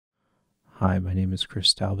Hi, my name is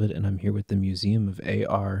Chris Talbot, and I'm here with the Museum of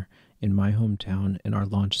AR in my hometown in our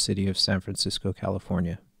launch city of San Francisco,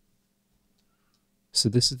 California. So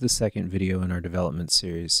this is the second video in our development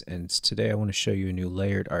series, and today I want to show you a new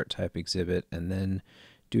layered art type exhibit and then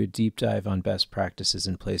do a deep dive on best practices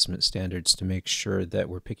and placement standards to make sure that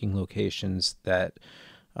we're picking locations that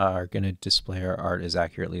are going to display our art as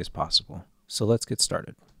accurately as possible. So let's get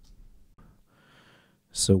started.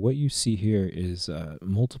 So what you see here is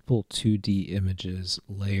multiple 2D images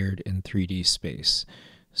layered in 3D space.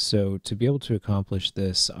 So to be able to accomplish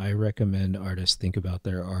this, I recommend artists think about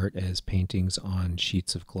their art as paintings on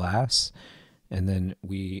sheets of glass, and then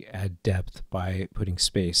we add depth by putting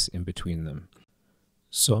space in between them.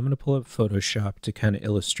 So I'm going to pull up Photoshop to kind of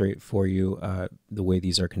illustrate for you the way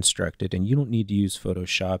these are constructed. And you don't need to use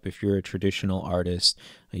Photoshop. If you're a traditional artist,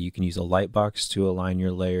 you can use a lightbox to align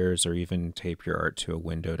your layers, or even tape your art to a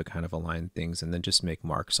window to kind of align things, and then just make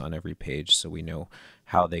marks on every page so we know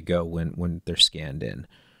how they go when they're scanned in.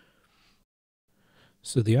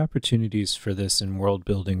 So the opportunities for this in world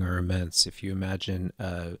building are immense. If you imagine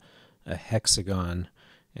a hexagon,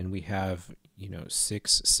 and we have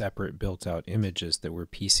 6 separate built out images that we're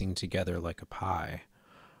piecing together like a pie,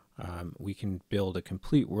 we can build a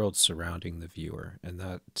complete world surrounding the viewer, and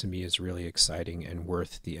that to me is really exciting and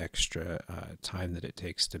worth the extra time that it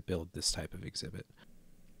takes to build this type of exhibit.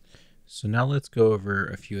 So now let's go over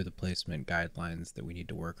a few of the placement guidelines that we need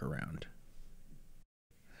to work around.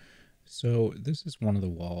 So this is one of the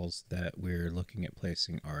walls that we're looking at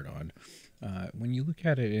placing art on. When you look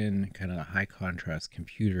at it in kind of a high contrast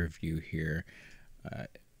computer view here,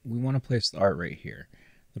 we want to place the art right here.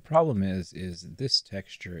 The problem is this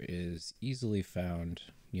texture is easily found,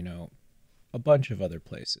 a bunch of other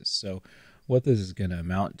places. So what this is going to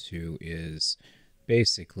amount to is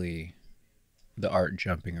basically the art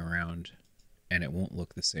jumping around, and it won't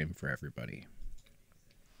look the same for everybody.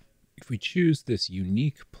 If we choose this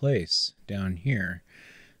unique place down here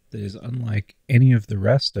that is unlike any of the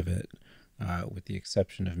rest of it, with the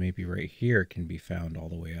exception of maybe right here can be found all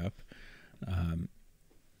the way up,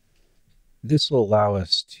 this will allow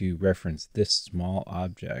us to reference this small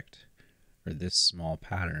object or this small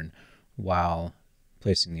pattern while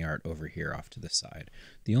placing the art over here off to the side.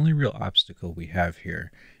 The only real obstacle we have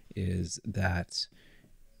here is that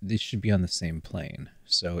this should be on the same plane.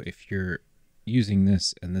 So if you're using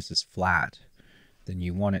this and this is flat, then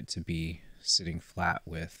you want it to be sitting flat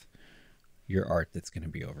with your art that's going to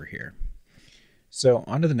be over here. So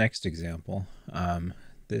on to the next example.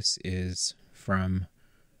 This is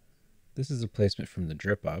a placement from the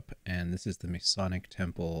Drip Up, and this is the Masonic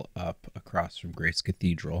Temple up across from Grace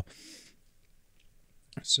Cathedral.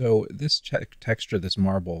 So this texture, this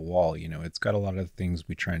marble wall, it's got a lot of things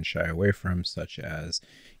we try and shy away from, such as,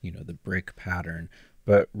 the brick pattern.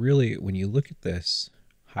 But really, when you look at this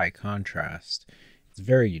high contrast, it's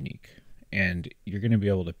very unique. And you're going to be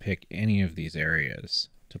able to pick any of these areas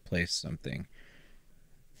to place something.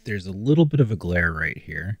 There's a little bit of a glare right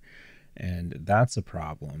here, and that's a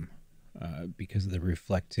problem because of the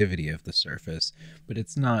reflectivity of the surface. But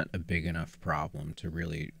it's not a big enough problem to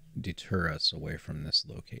really deter us away from this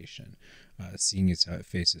location. Seeing as how it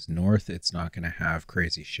faces north, it's not going to have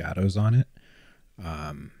crazy shadows on it.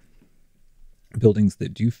 Buildings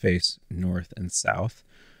that do face north and south,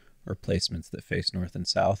 or placements that face north and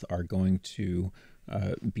south, are going to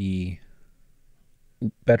be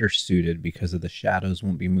better suited because of the shadows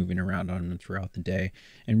won't be moving around on them throughout the day.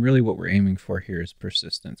 And really what we're aiming for here is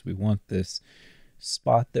persistence. We want this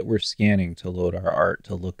spot that we're scanning to load our art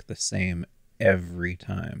to look the same every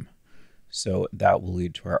time. So that will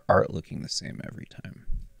lead to our art looking the same every time.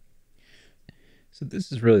 So this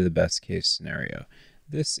is really the best case scenario.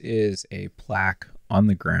 This is a plaque on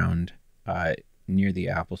the ground near the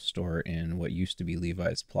Apple Store in what used to be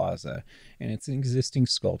Levi's Plaza. And it's an existing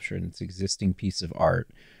sculpture, and it's an existing piece of art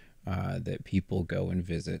that people go and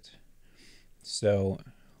visit. So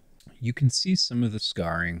you can see some of the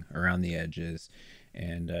scarring around the edges.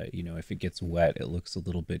 And, if it gets wet, it looks a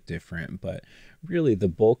little bit different. But really, the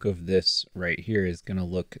bulk of this right here is going to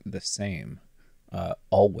look the same.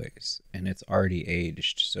 Always, and it's already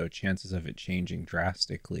aged, so chances of it changing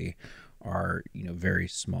drastically are very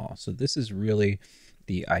small. So this is really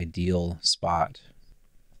the ideal spot.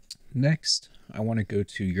 Next, I want to go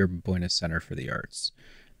to Yerba Buena Center for the Arts.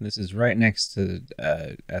 This is right next to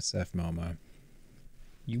SF MoMA.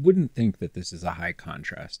 You wouldn't think that this is a high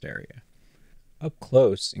contrast area. Up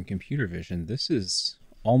close in computer vision, this is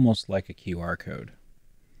almost like a QR code.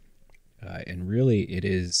 And really, it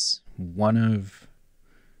is one of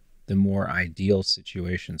the more ideal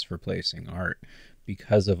situations for placing art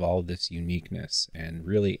because of all this uniqueness. And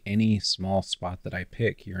really, any small spot that I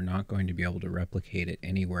pick, you're not going to be able to replicate it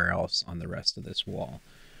anywhere else on the rest of this wall.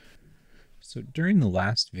 So during the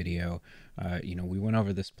last video, we went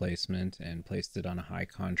over this placement and placed it on a high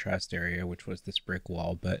contrast area, which was this brick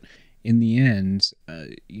wall. But in the end,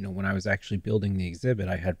 when I was actually building the exhibit,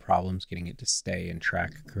 I had problems getting it to stay and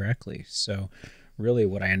track correctly. So really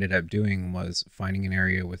what I ended up doing was finding an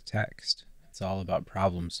area with text. It's all about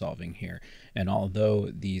problem solving here. And although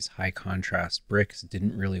these high contrast bricks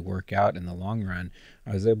didn't really work out in the long run,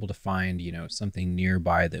 I was able to find, something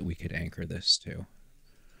nearby that we could anchor this to.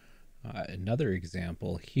 Another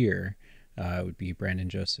example here would be Brandon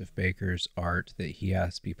Joseph Baker's art that he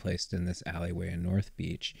asked to be placed in this alleyway in North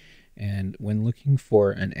Beach. And when looking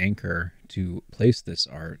for an anchor to place this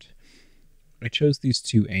art, I chose these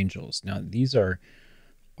two angels. Now, these are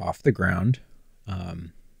off the ground.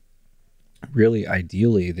 Really,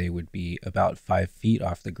 ideally, they would be about 5 feet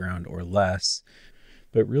off the ground or less.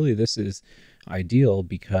 But really, this is ideal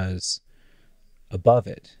because above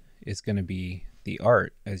it is going to be the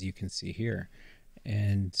art, as you can see here.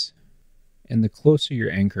 And the closer your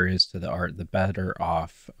anchor is to the art, the better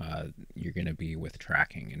off you're going to be with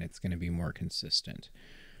tracking, and it's going to be more consistent.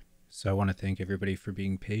 So I want to thank everybody for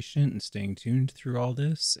being patient and staying tuned through all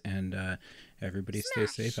this, and everybody stay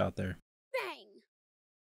safe out there.